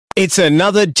It's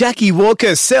another Jacqui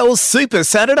Walker Sells Super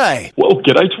Saturday. Well,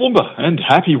 g'day Toowoomba, and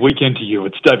happy weekend to you.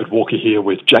 It's David Walker here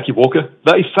with Jacqui Walker.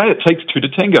 They say it takes 2 to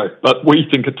tango, but we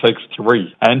think it takes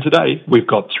 3. And today, we've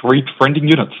got 3 trending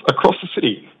units across the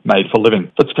city made for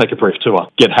living. Let's take a brief tour.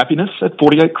 Get happiness at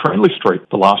 48 Cranley Street.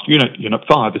 The last unit, Unit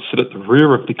 5, is set at the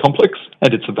rear of the complex,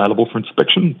 and it's available for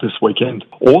inspection this weekend.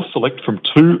 Or select from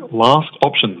 2 last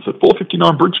options at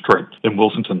 459 Bridge Street in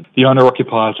Wilsonton. The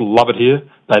owner-occupiers love it here.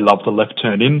 They love the left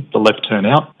turn in, the left turn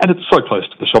out, and it's so close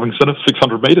to the shopping centre,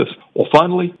 600 metres. Or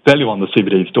finally, value on the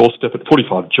CBD's doorstep at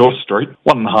 45 Joyce Street,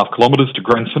 1.5 kilometres to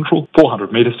Grand Central,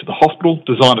 400 metres to the hospital,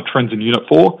 designer trends in Unit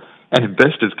 4, and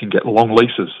investors can get long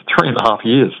leases, 3.5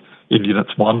 years, in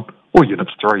Units 1 or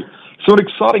Units 3. So an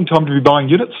exciting time to be buying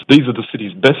units. These are the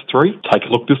city's best 3. Take a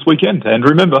look this weekend. And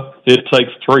remember, it takes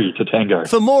 3 to tango.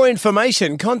 For more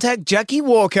information, contact Jacqui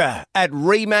Walker at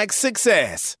Remax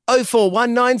Success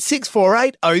 0419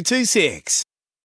 648 026.